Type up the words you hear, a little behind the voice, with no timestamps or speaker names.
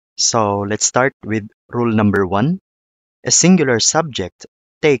So let's start with rule number 1. A singular subject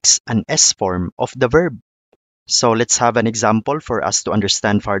takes an S form of the verb. So let's have an example for us to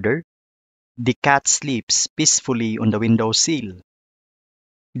understand further. The cat sleeps peacefully on the windowsill.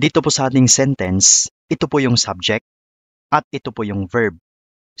 Dito po sa ating sentence, ito po yung subject at ito po yung verb.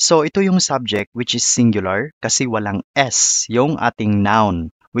 So ito yung subject which is singular kasi walang S yung ating noun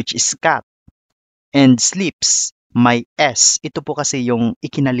which is cat. And sleeps, may S. Ito po kasi yung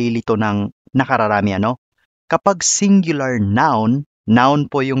ikinalilito ng nakararami Kapag singular noun, noun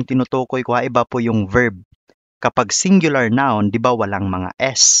po yung tinutukoy ko, iba po yung verb. Kapag singular noun, di ba walang mga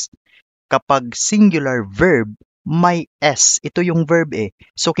S? Kapag singular verb, may S. Ito yung verb eh.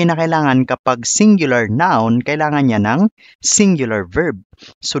 So kinakailangan kapag singular noun, kailangan niya ng singular verb.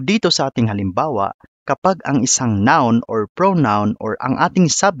 So dito sa ating halimbawa, kapag ang isang noun or pronoun or ang ating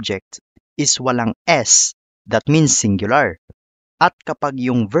subject is walang S, that means singular. At kapag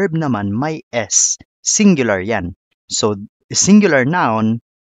yung verb naman may S, singular yan. So, a singular noun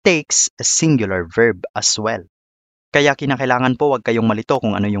takes a singular verb as well. Kaya kinakailangan po wag kayong malito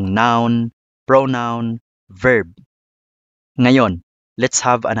kung ano yung noun, pronoun, verb. Ngayon, let's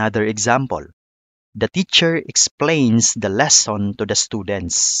have another example. The teacher explains the lesson to the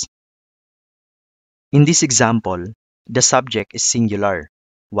students. In this example, the subject is singular,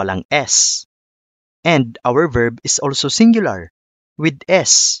 walang S. And our verb is also singular, with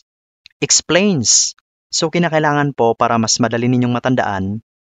S. Explains. So kinakailangan po para mas madali ninyong matandaan,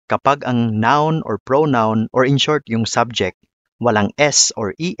 kapag ang noun or pronoun or in short yung subject, walang S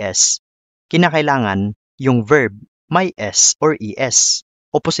or ES, kinakailangan yung verb may S or ES.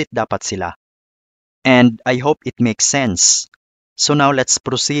 Opposite dapat sila. And I hope it makes sense. So now let's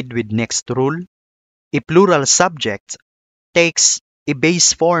proceed with next rule. A plural subject takes a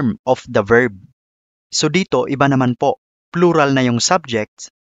base form of the verb. So dito, iba naman po. Plural na yung subject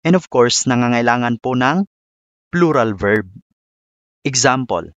and of course, nangangailangan po ng plural verb.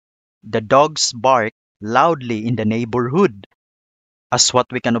 Example, the dogs bark loudly in the neighborhood. As what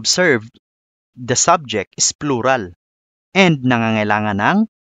we can observe, the subject is plural and nangangailangan ng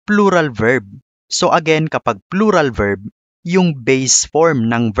plural verb. So again, kapag plural verb, yung base form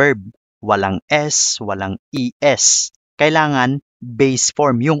ng verb, walang S, walang ES. Kailangan base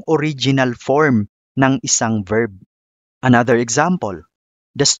form, yung original form ng isang verb. Another example,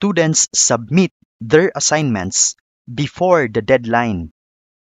 the students submit their assignments before the deadline.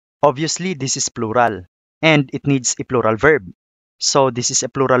 Obviously, this is plural and it needs a plural verb. So this is a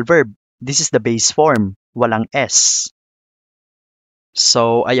plural verb. This is the base form, walang S.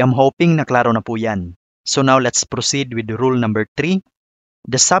 So I am hoping na klaro na po yan. So now let's proceed with rule number 3.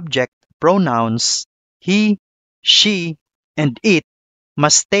 The subject pronouns he, she, and it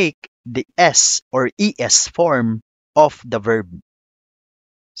must take the S or ES form of the verb.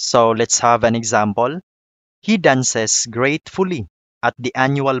 So let's have an example. He dances gratefully at the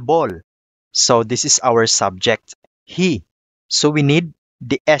annual ball. So this is our subject, he. So we need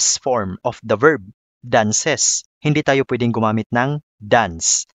the S form of the verb, dances. Hindi tayo pwedeng gumamit ng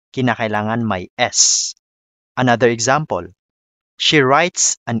dance. Kinakailangan may S. Another example. She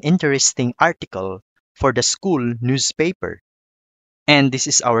writes an interesting article for the school newspaper. And this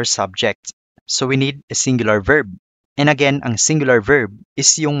is our subject. So we need a singular verb. And again, ang singular verb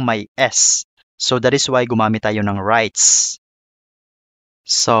is yung may S. So that is why gumamit tayo ng writes.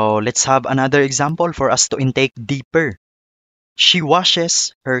 So let's have another example for us to intake deeper. She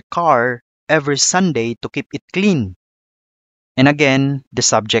washes her car every Sunday to keep it clean. And again, the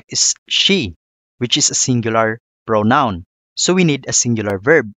subject is she, which is a singular pronoun. So we need a singular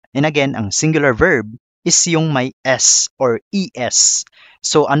verb. And again, ang singular verb is yung may S or ES.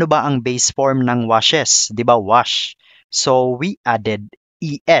 So ano ba ang base form ng washes? Di ba wash? So we added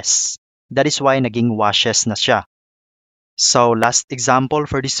ES. That is why naging washes na siya. So last example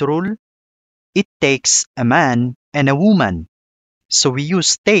for this rule. It takes a man and a woman. So we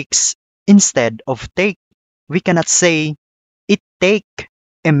use takes instead of take. We cannot say it take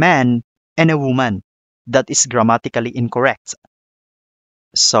a man and a woman. That is grammatically incorrect.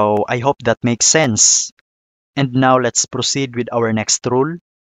 So I hope that makes sense. And now let's proceed with our next rule.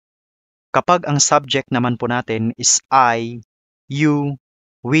 Kapag ang subject naman po natin is I, you,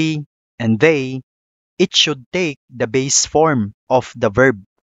 we, and they, it should take the base form of the verb.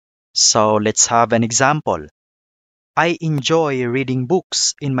 So let's have an example. I enjoy reading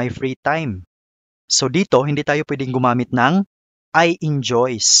books in my free time. So dito, hindi tayo pwedeng gumamit ng I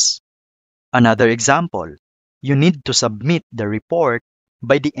enjoys. Another example. You need to submit the report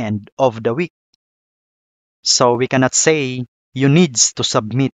by the end of the week. So we cannot say you needs to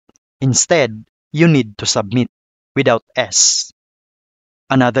submit. Instead, you need to submit without S.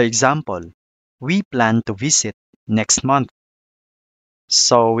 Another example, we plan to visit next month.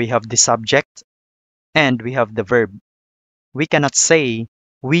 So we have the subject and we have the verb. We cannot say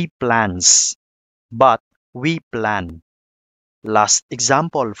we plans, but we plan. Last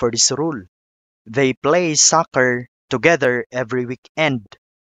example for this rule. They play soccer together every weekend.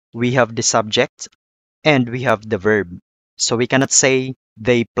 We have the subject and we have the verb. So we cannot say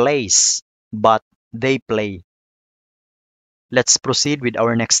they plays, but they play. Let's proceed with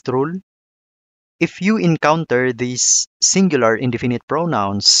our next rule. If you encounter these singular indefinite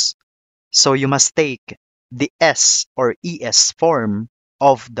pronouns, so you must take the S or ES form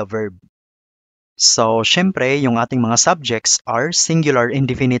of the verb. So, syempre, yung ating mga subjects are singular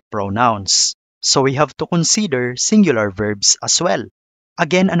indefinite pronouns. So, we have to consider singular verbs as well.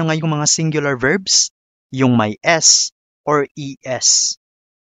 Again, ano nga yung mga singular verbs? Yung may S or ES.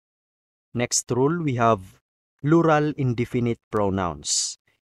 Next rule, we have plural indefinite pronouns.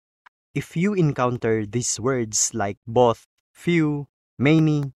 If you encounter these words like both, few,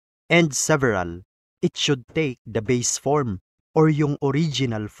 many, and several, it should take the base form or yung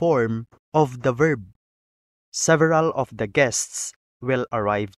original form of the verb. Several of the guests will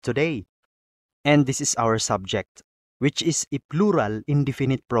arrive today. And this is our subject, which is a plural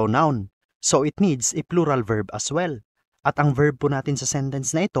indefinite pronoun. So it needs a plural verb as well. At ang verb po natin sa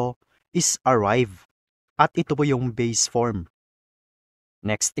sentence na ito is arrive. At ito po yung base form.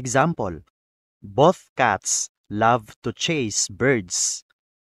 Next example. Both cats love to chase birds.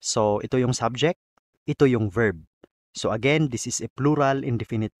 So ito yung subject, ito yung verb. So again, this is a plural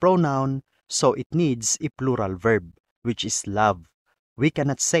indefinite pronoun, so it needs a plural verb, which is love. We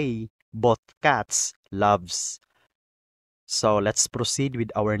cannot say both cats loves. So let's proceed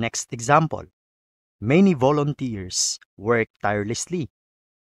with our next example. Many volunteers work tirelessly.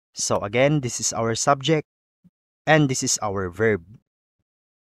 So again, this is our subject and this is our verb.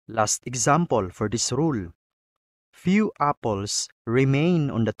 Last example for this rule. Few apples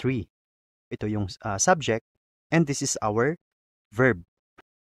remain on the tree. Ito yung subject and this is our verb.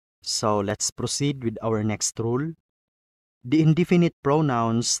 So let's proceed with our next rule. The indefinite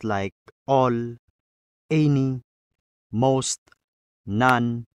pronouns like all, any, most,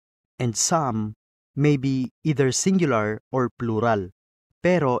 none, and some may be either singular or plural.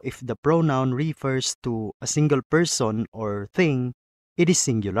 Pero if the pronoun refers to a single person or thing, it is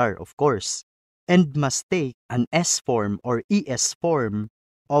singular, of course, and must take an S form or ES form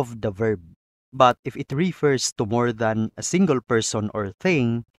of the verb. But if it refers to more than a single person or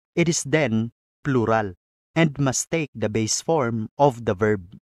thing, it is then plural and must take the base form of the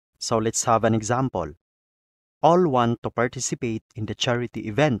verb. So let's have an example. All want to participate in the charity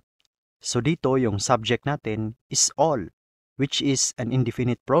event. So dito yung subject natin is all, which is an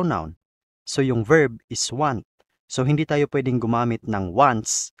indefinite pronoun. So yung verb is want. So hindi tayo pwedeng gumamit ng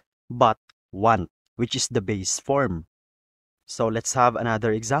wants, but want, which is the base form. So let's have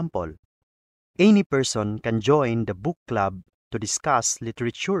another example. Any person can join the book club to discuss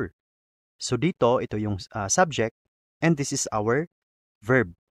literature. So dito, ito yung subject, and this is our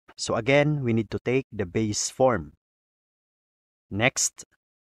verb. So again, we need to take the base form. Next,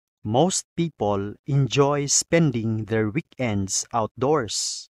 most people enjoy spending their weekends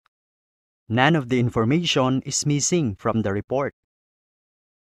outdoors. None of the information is missing from the report.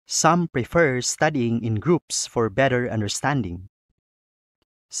 Some prefer studying in groups for better understanding.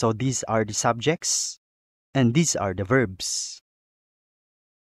 So these are the subjects, and these are the verbs.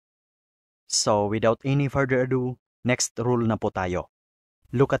 So without any further ado, next rule na po tayo.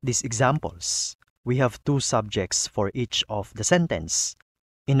 Look at these examples. We have two subjects for each of the sentence.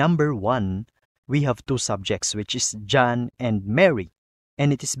 In number 1, we have two subjects, which is John and Mary,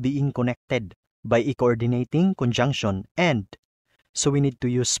 and it is being connected by a coordinating conjunction and. So we need to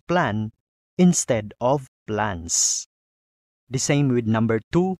use plan instead of plans. The same with number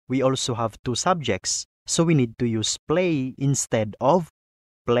 2, we also have two subjects, so we need to use play instead of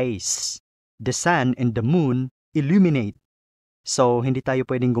plays. The sun and the moon illuminate. So hindi tayo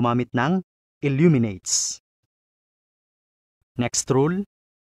pwedeng gumamit ng illuminates. Next rule,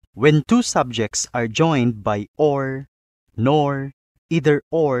 when two subjects are joined by or, nor, either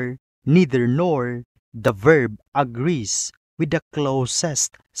or, neither nor, the verb agrees with the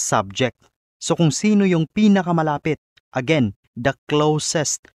closest subject. So kung sino yung pinakamalapit, again, the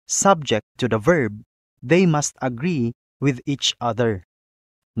closest subject to the verb, they must agree with each other.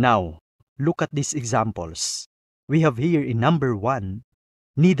 Now, look at these examples. We have here in number 1,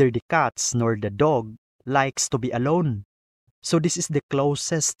 neither the cats nor the dog likes to be alone. So this is the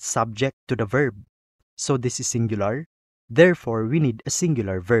closest subject to the verb. So this is singular. Therefore, we need a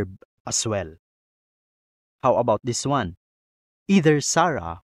singular verb as well. How about this one? Either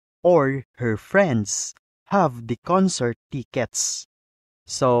Sarah or her friends have the concert tickets.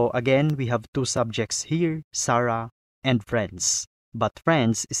 So again, we have two subjects here, Sarah and friends. But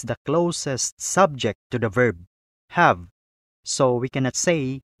friends is the closest subject to the verb have. So we cannot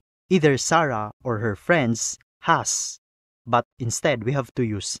say either Sarah or her friends has, but instead we have to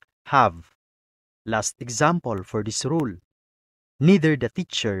use have. Last example for this rule. Neither the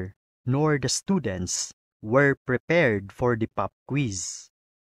teacher nor the students were prepared for the pop quiz.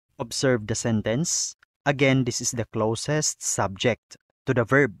 Observe the sentence. Again, this is the closest subject to the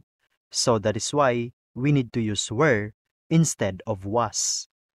verb. So that is why we need to use were instead of was.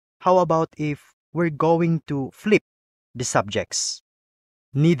 How about if we're going to flip the subjects?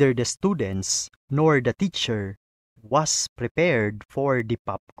 Neither the students nor the teacher was prepared for the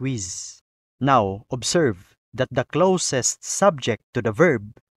pop quiz. Now, observe that the closest subject to the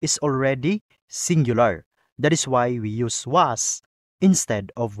verb is already singular. That is why we use was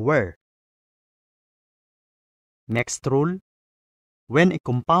instead of were. Next rule. When a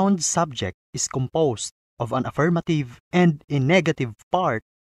compound subject is composed of an affirmative and a negative part,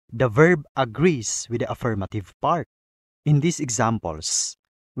 the verb agrees with the affirmative part. In these examples,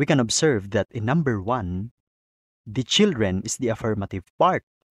 we can observe that in number 1, the children is the affirmative part.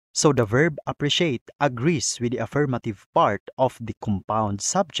 So the verb appreciate agrees with the affirmative part of the compound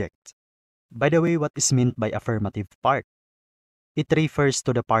subject. By the way, what is meant by affirmative part? It refers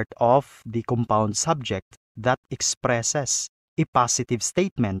to the part of the compound subject that expresses a positive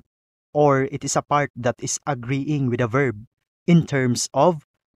statement, or it is a part that is agreeing with a verb in terms of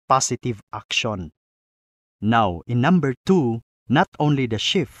positive action. Now, in number 2, not only the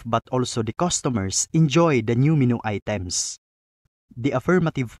chef but also the customers enjoy the new menu items. The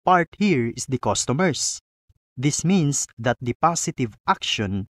affirmative part here is the customers. This means that the positive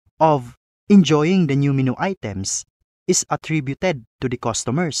action of enjoying the new menu items is attributed to the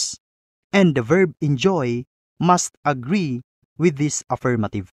customers, and the verb enjoy must agree with this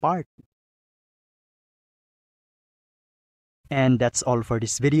affirmative part. And that's all for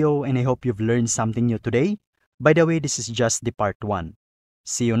this video, and I hope you've learned something new today. By the way, this is just the part 1.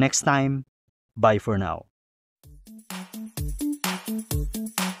 See you next time. Bye for now.